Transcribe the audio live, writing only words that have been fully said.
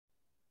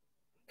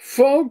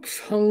Folks,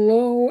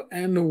 hello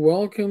and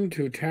welcome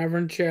to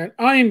Tavern Chat.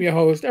 I am your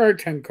host, Eric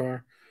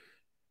Tenkar,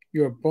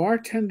 your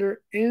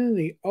bartender in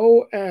the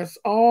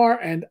OSR,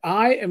 and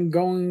I am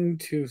going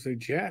to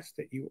suggest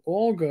that you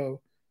all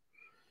go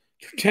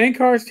to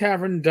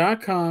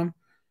tenkarstavern.com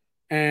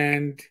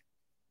and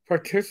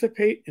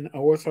participate in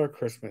OSR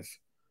Christmas.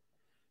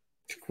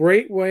 It's a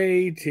great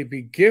way to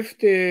be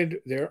gifted.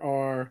 There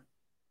are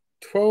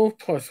 12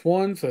 plus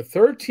 1, so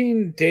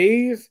 13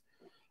 days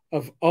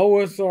of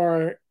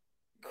OSR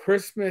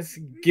Christmas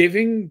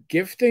gifting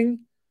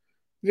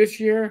this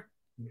year.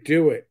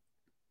 Do it.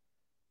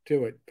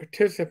 Do it.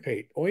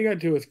 Participate. All you got to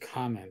do is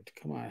comment.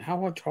 Come on. How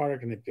much harder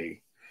can it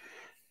be?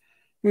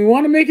 We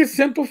want to make it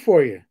simple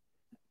for you.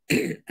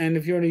 And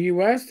if you're in the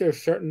US,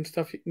 there's certain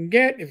stuff you can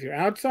get. If you're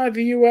outside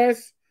the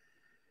US,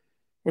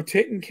 we're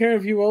taking care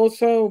of you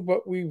also,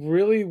 but we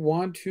really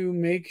want to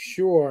make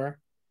sure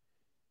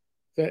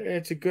that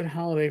it's a good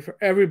holiday for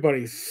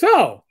everybody.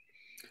 So,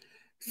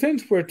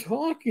 since we're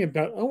talking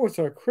about it's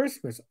our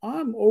Christmas,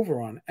 I'm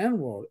over on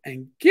ENWorld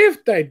and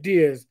gift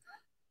ideas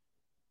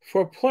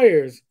for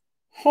players.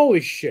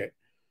 Holy shit.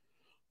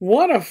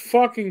 What a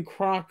fucking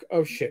crock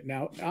of shit.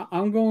 Now,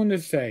 I'm going to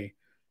say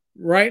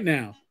right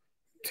now,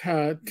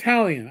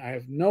 Talion, I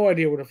have no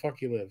idea where the fuck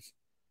he lives.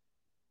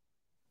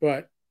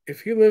 But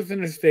if he lives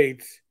in the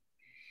States,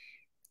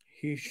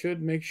 he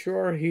should make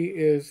sure he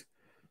is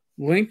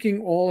linking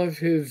all of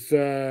his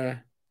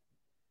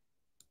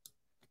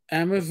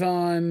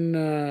Amazon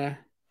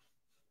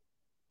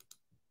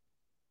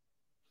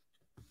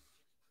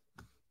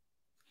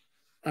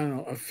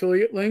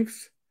affiliate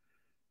links,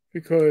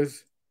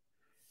 because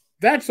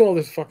that's all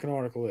this fucking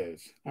article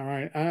is. All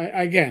right.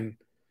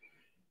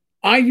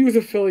 I use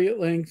affiliate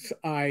links.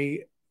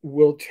 I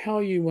will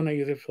tell you when I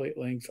use affiliate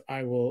links.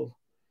 I will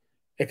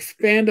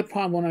expand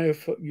upon when I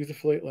use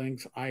affiliate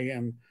links. I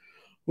am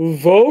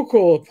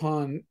vocal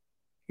upon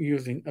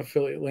using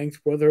affiliate links,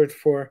 whether it's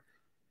for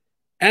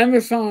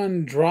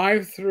Amazon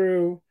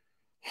drive-through,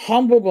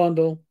 Humble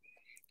Bundle.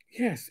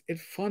 Yes, it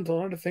funds a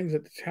lot of things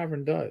that the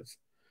tavern does.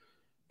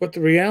 But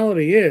the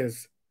reality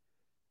is,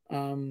 I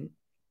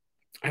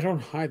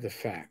don't hide the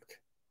fact.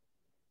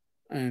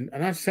 And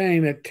I'm not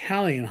saying that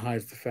Talion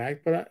hides the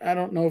fact, but I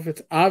don't know if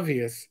it's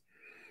obvious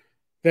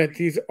that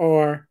these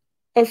are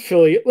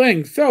affiliate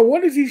links. So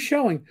what is he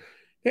showing?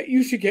 That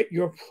you should get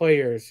your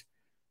players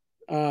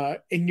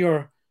in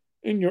your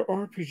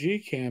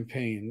RPG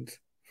campaigns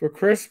for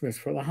Christmas,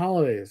 for the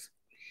holidays.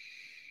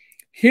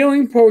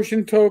 Healing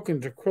potion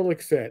tokens,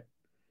 acrylic set,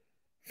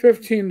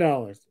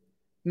 $15.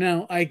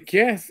 Now, I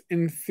guess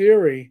in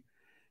theory,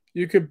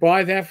 you could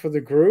buy that for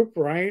the group,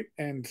 right?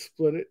 And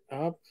split it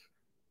up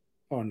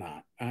or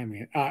not. I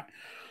mean,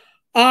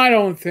 I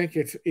don't think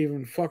it's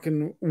even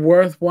fucking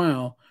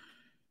worthwhile.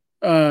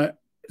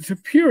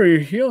 Superior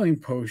healing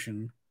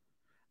potion.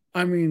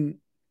 I mean,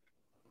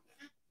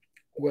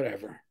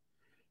 whatever.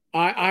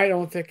 I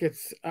don't think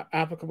it's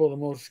applicable to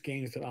most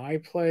games that I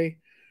play.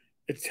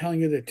 It's telling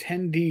you the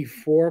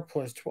 10d4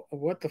 plus 12.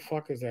 What the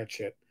fuck is that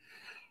shit?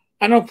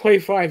 I don't play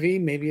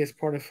 5e. Maybe it's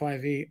part of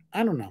 5e.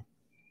 I don't know.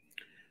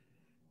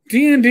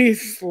 D&D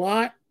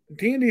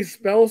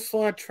spell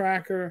slot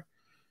tracker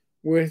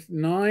with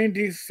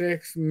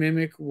 96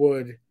 mimic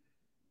wood,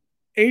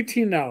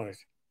 $18.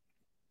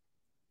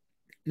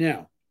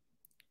 Now,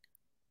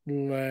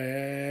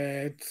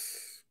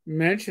 let's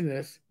mention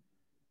this.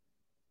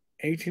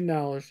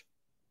 $18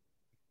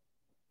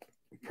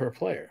 per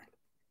player.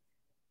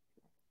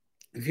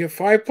 If you have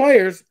 5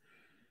 players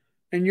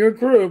in your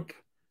group,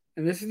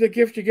 and this is the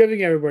gift you're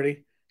giving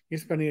everybody, you're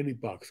spending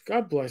 $80.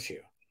 God bless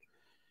you.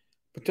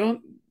 But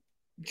don't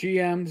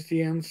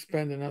DMs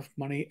spend enough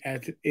money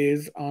as it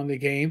is on the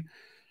game.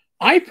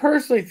 I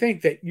personally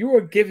think that you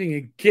are giving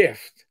a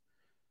gift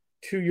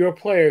to your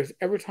players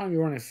every time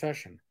you run a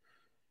session.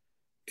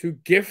 To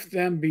gift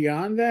them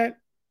beyond that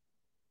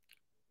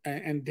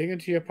and dig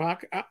into your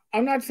pocket,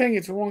 I'm not saying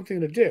it's the wrong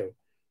thing to do.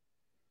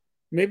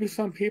 Maybe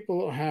some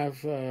people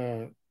have,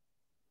 I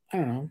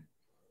don't know,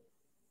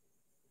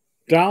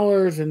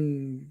 dollars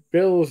and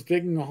bills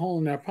digging a hole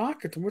in their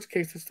pockets, in which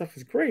case this stuff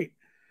is great.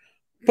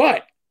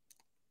 But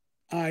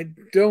I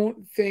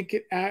don't think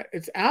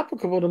it's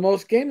applicable to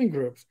most gaming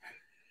groups.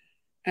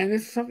 And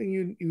this is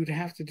something you'd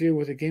have to do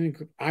with a gaming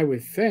group, I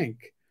would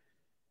think.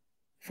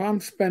 If I'm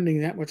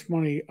spending that much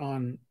money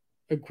on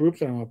a group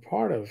that I'm a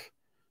part of,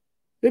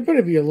 they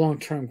better be a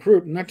long-term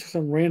group, not just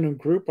some random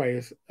group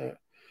I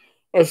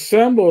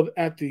assembled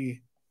at the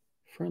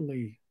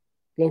friendly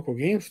local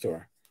game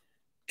store.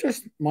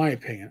 Just my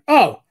opinion.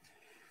 Oh,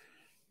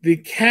 the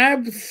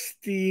Cab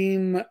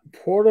Steam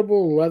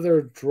portable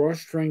leather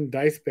drawstring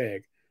dice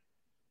bag.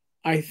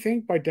 I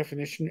think by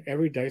definition,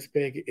 every dice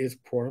bag is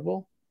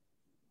portable.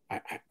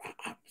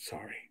 I'm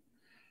sorry.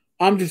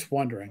 I'm just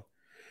wondering.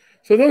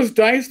 So those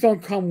dice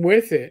don't come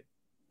with it,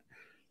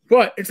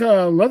 but it's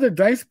a leather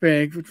dice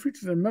bag which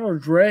features a metal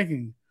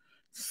dragon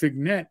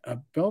signet, a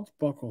belt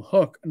buckle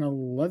hook, and a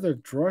leather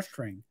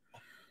drawstring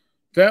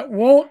that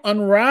won't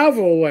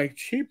unravel like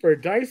cheaper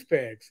dice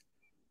bags.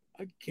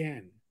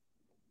 Again,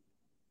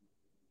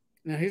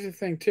 Now, here's the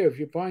thing, too. If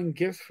you're buying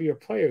gifts for your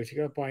players, you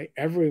got to buy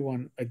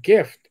everyone a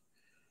gift.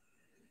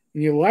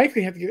 And you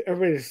likely have to give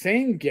everybody the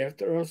same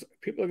gift, or else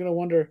people are going to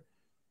wonder,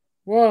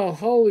 well,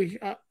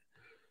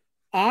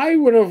 I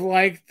would have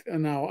liked,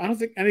 no, I don't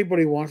think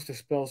anybody wants the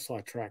spell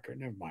slot tracker.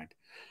 Never mind.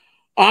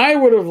 I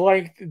would have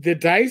liked the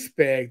dice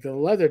bag, the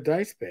leather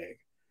dice bag.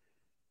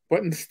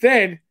 But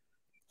instead,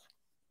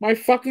 my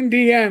fucking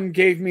DM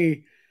gave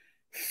me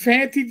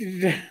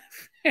fancy.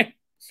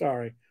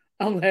 Sorry,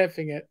 I'm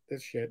laughing at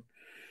this shit.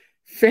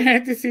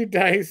 Fantasy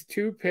dice,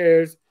 2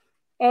 pairs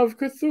of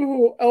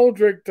Cthulhu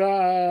Eldritch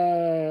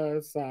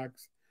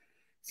socks.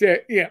 So,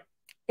 yeah.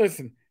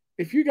 Listen,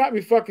 if you got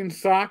me fucking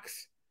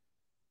socks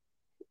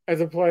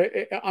as a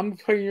player, I'm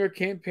playing your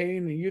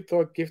campaign, and you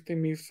thought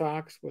gifting me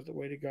socks was the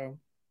way to go.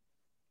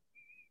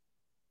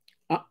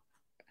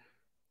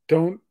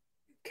 Don't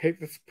take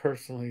this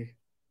personally.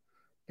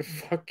 But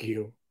fuck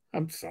you.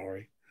 I'm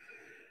sorry.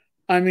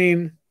 I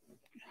mean,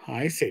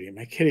 hi, Sadie.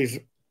 My kitty's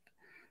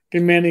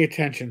demanding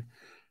attention.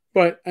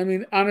 But, I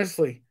mean,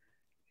 honestly,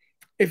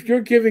 if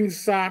you're giving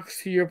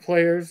socks to your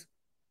players,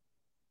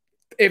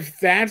 if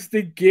that's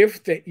the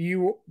gift that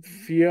you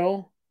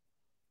feel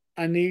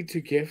I need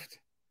to gift,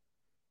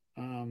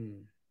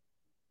 sorry,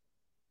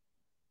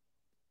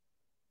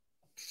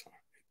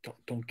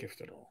 don't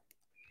gift at all.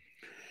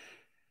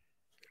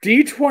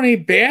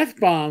 D20 bath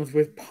bombs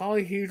with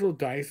polyhedral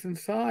dice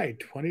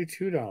inside,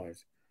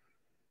 $22.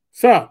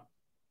 So,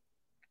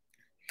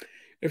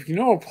 if you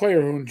know a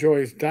player who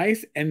enjoys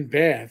dice and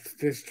baths,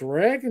 this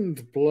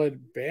Dragon's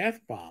Blood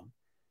bath bomb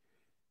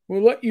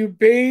will let you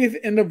bathe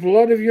in the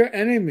blood of your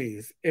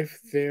enemies if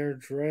they're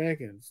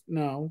dragons.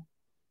 No,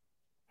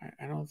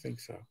 I don't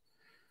think so.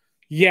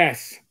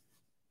 Yes,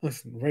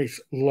 listen, Rach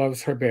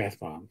loves her bath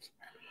bombs.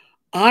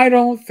 I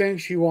don't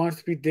think she wants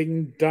to be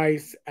digging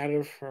dice out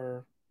of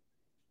her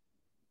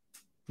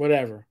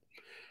whatever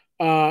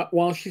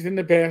while she's in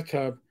the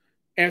bathtub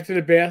after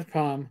the bath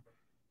bomb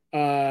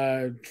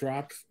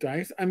drops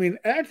dice. I mean,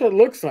 that's what it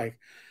looks like.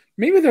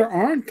 Maybe there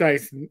aren't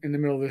dice in the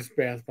middle of this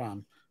bath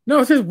bomb. No,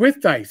 it says with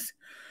dice.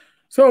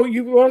 So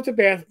you go out the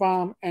bath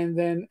bomb, and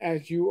then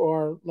as you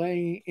are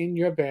laying in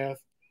your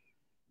bath,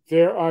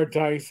 there are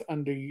dice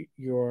under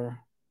your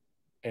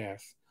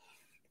ass.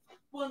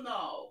 Well,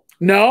 no.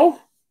 No?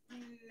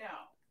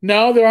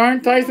 No, there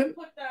aren't dice. You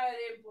put that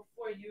in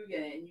before you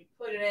get in. You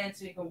put it in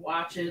so you can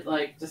watch it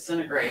like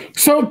disintegrate.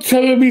 So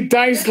there'll be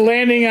dice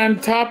landing on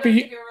top of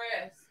you.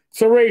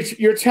 So, Rach,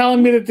 you're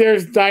telling me that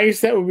there's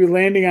dice that will be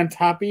landing on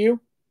top of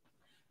you?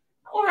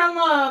 Or on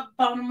the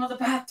bottom of the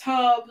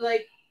bathtub,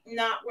 like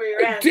not where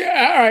you're at.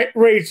 All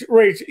right,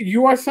 Rach,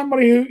 you are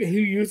somebody who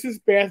uses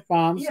bath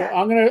bombs, so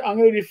I'm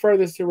gonna defer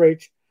this to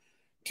Rach.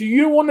 Do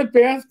you want a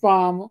bath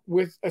bomb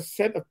with a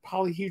set of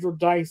polyhedral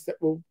dice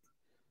that will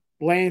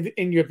land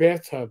in your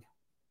bathtub?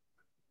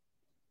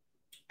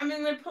 I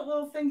mean, they put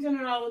little things in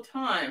it all the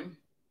time.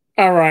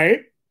 All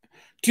right.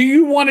 Do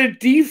you want a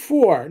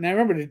D4? Now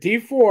remember, the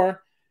D4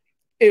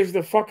 is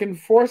the fucking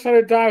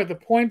 4-sided die with the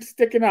point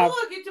sticking up.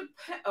 Look, it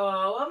depends.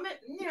 Oh, I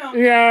mean, you know.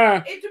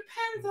 Yeah. It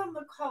depends on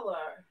the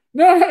color.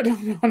 No,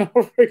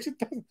 Rach, it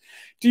doesn't.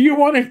 Do you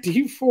want a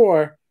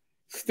D4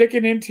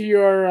 sticking into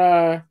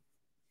your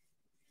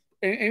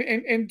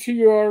into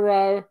your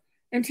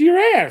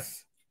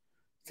ass?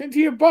 It's into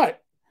your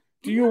butt.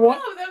 Do you want?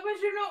 No, that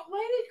was you don't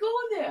let it go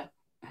in there.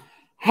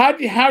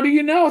 How do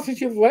you know, since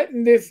you're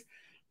letting this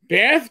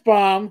bath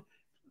bomb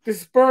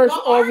disperse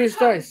all these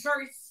dice? It's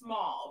very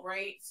small,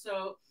 right?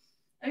 So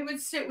I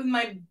would sit with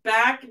my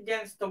back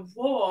against the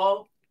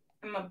wall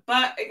and my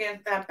butt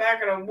against that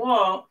back of the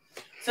wall,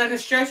 so I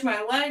could stretch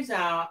my legs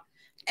out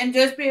and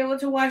just be able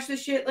to watch the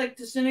shit like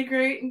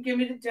disintegrate and give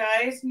me the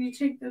dice, and you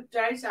take the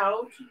dice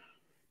out.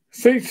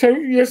 So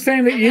you're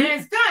saying that and when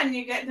it's done,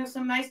 you get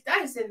some nice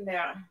dice in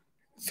there.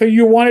 So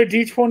you want a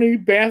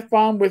D20 bath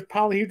bomb with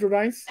polyhedral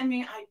dice? I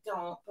mean, I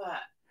don't,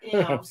 but you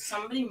know,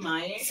 somebody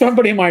might.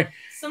 Somebody might.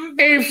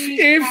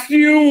 If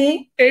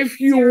you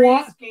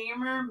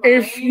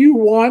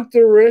want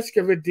the risk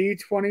of a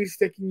D20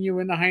 sticking you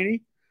in the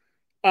hiney,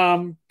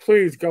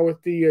 please go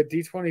with the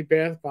D20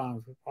 bath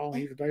bombs with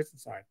polyhedral dice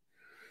inside.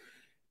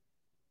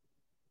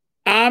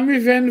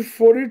 Amiven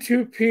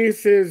 42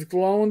 pieces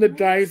glow in the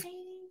dice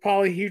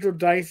polyhedral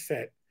dice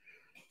set.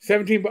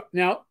 17.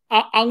 Now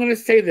I'm going to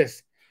say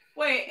this.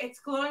 Wait, it's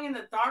glowing in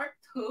the dark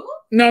too?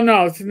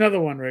 No, it's another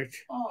one, Rach.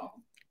 Oh.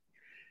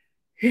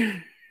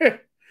 It's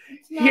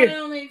not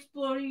only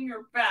exploding in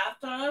your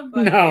bathtub,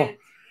 but it's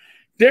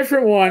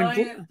different one. Glowing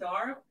in the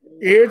dark.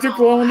 Here's a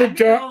glow in the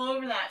dark. All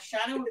over that.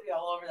 Shannon would be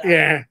all over that.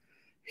 Yeah.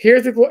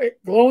 Here's a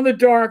glow in the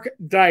dark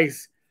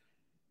dice.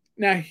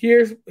 Now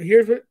here's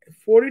what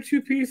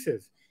 42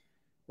 pieces.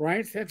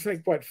 Right? That's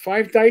like what,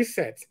 5 dice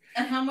sets.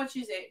 And how much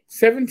is it?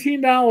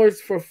 $17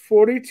 for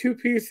 42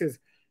 pieces.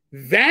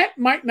 That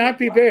might not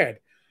be bad.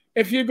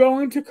 If you're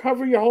going to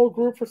cover your whole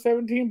group for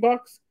 $17,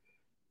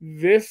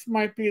 this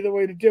might be the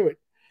way to do it.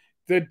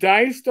 The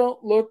dice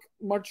don't look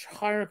much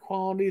higher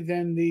quality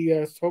than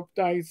the soap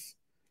dice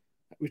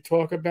that we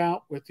talk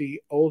about with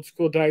the old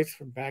school dice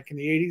from back in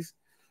the 80s.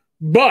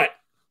 But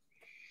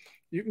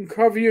You can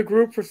cover your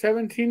group for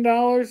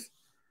 $17.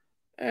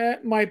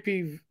 It might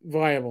be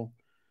viable.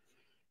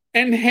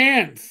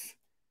 Enhance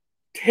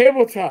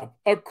tabletop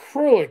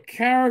acrylic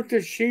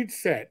character sheet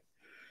set.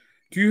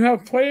 Do you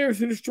have players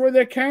who destroy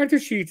their character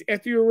sheets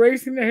after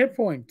erasing their hit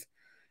points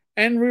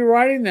and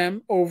rewriting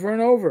them over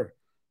and over?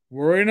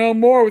 Worry no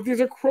more with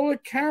these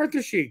acrylic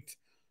character sheets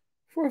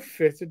for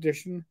 5th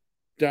edition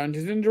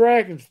Dungeons and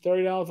Dragons,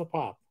 $30 a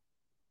pop.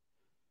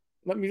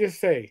 Let me just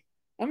say,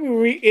 let me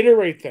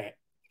reiterate that.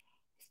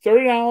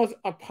 $30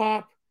 a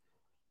pop,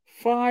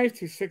 5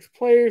 to 6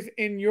 players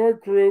in your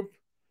group.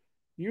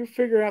 You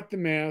figure out the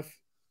math.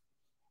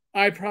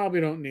 I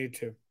probably don't need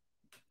to.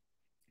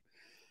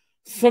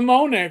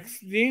 Simonex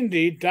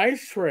D&D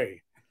Dice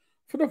Tray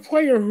for the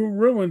player who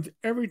ruins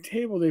every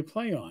table they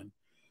play on.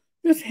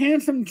 This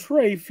handsome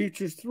tray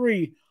features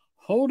 3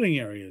 holding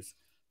areas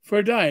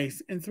for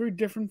dice and 3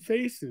 different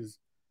faces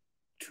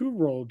to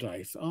roll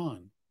dice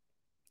on.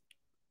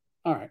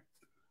 All right,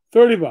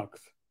 $30.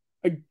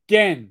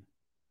 Again,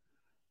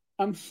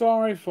 I'm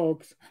sorry,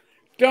 folks.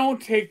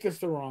 Don't take this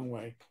the wrong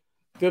way.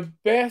 The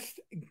best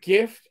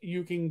gift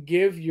you can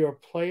give your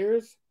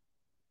players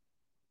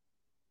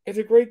is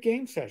a great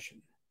game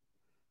session.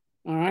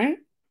 All right?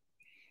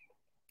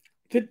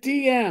 The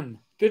DM,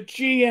 the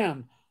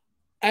GM,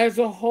 as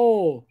a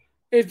whole,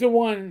 is the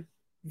one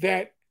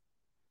that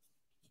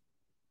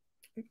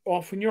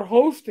often you're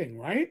hosting,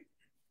 right?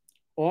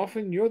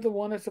 Often you're the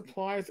one that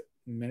supplies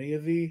many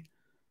of the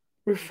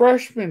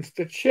refreshments,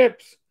 the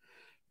chips,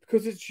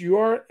 because it's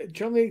your,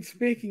 generally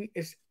speaking,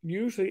 it's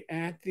usually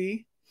at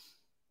the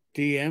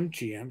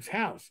GM's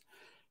house.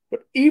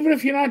 But even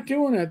if you're not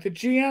doing that, the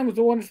GM is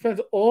the one that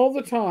spends all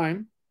the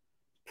time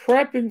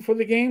prepping for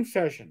the game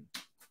session.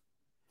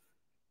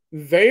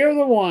 They are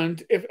the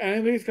ones, if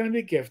anybody's going to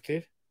be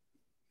gifted,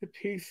 the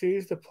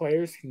PCs, the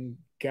players can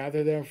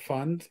gather their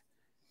funds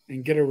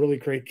and get a really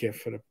great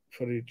gift for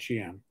the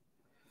GM.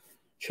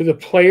 Should the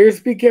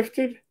players be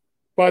gifted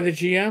by the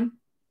GM?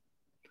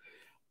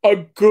 A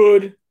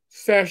good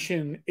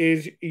session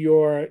is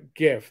your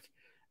gift.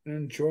 An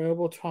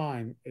enjoyable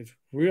time is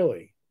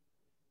really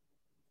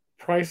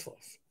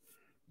priceless.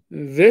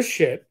 This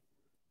shit,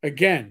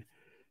 again,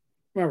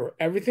 remember,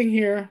 everything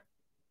here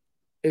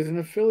is an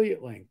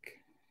affiliate link.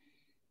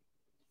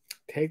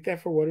 Take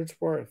that for what it's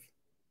worth.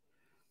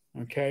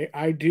 Okay,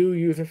 I do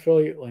use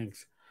affiliate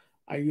links.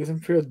 I use them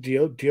for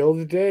deal of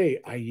the day.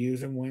 I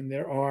use them when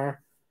there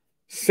are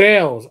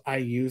sales. I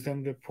use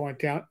them to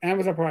point out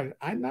Amazon prices.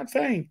 I'm not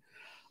saying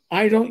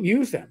I don't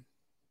use them,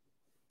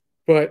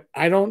 but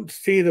I don't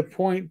see the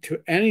point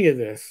to any of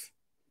this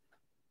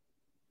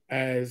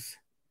as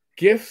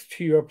gifts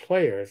to your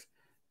players,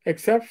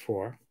 except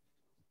for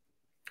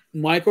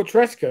Michael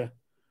Treska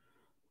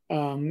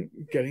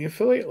getting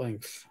affiliate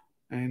links.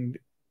 And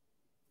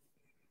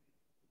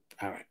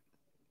all right.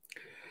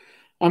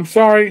 I'm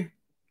sorry.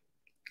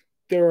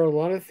 There are a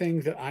lot of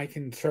things that I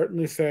can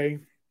certainly say.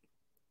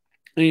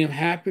 I am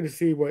happy to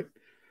see what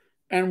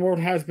ENWorld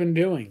has been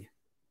doing.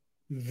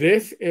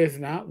 This is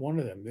not one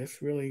of them.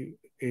 This really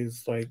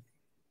is like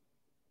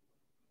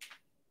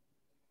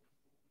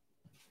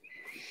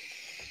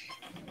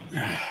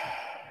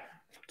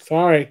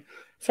sorry,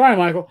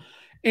 Michael.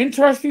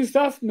 Interesting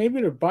stuff,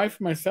 maybe to buy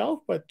for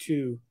myself, but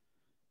to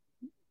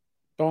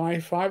buy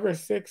 5 or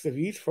 6 of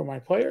each for my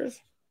players,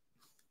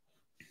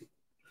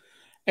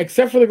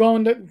 except for the glow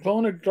in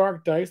the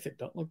dark dice that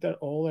don't look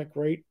all that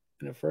great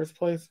in the first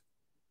place.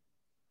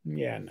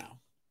 Yeah, no.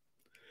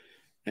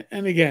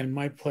 And again,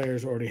 my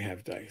players already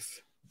have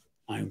dice.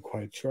 I'm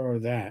quite sure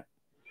of that.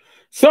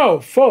 So,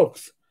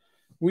 folks,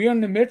 we are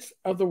in the midst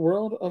of the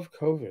world of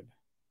COVID.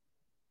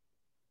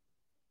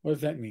 What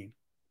does that mean?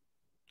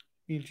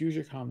 It means use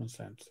your common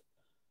sense.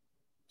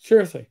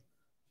 Seriously.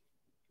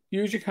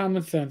 Use your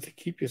common sense to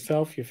keep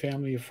yourself, your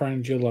family, your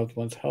friends, your loved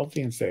ones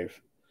healthy and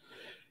safe.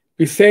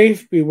 Be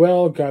safe, be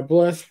well, God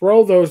bless.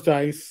 Roll those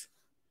dice.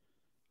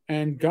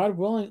 And God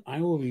willing,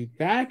 I will be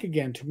back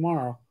again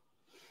tomorrow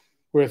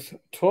with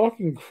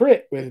Talking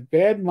Crit with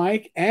Bad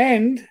Mike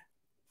and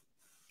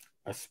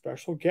a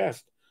special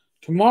guest.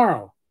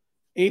 Tomorrow,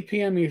 8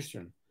 p.m.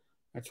 Eastern.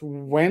 That's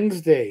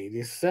Wednesday,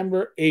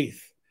 December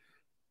 8th.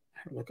 I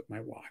have to look at my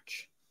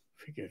watch.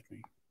 Forgive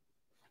me.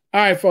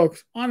 All right,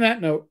 folks. On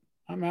that note,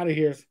 I'm out of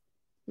here.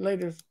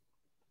 Later.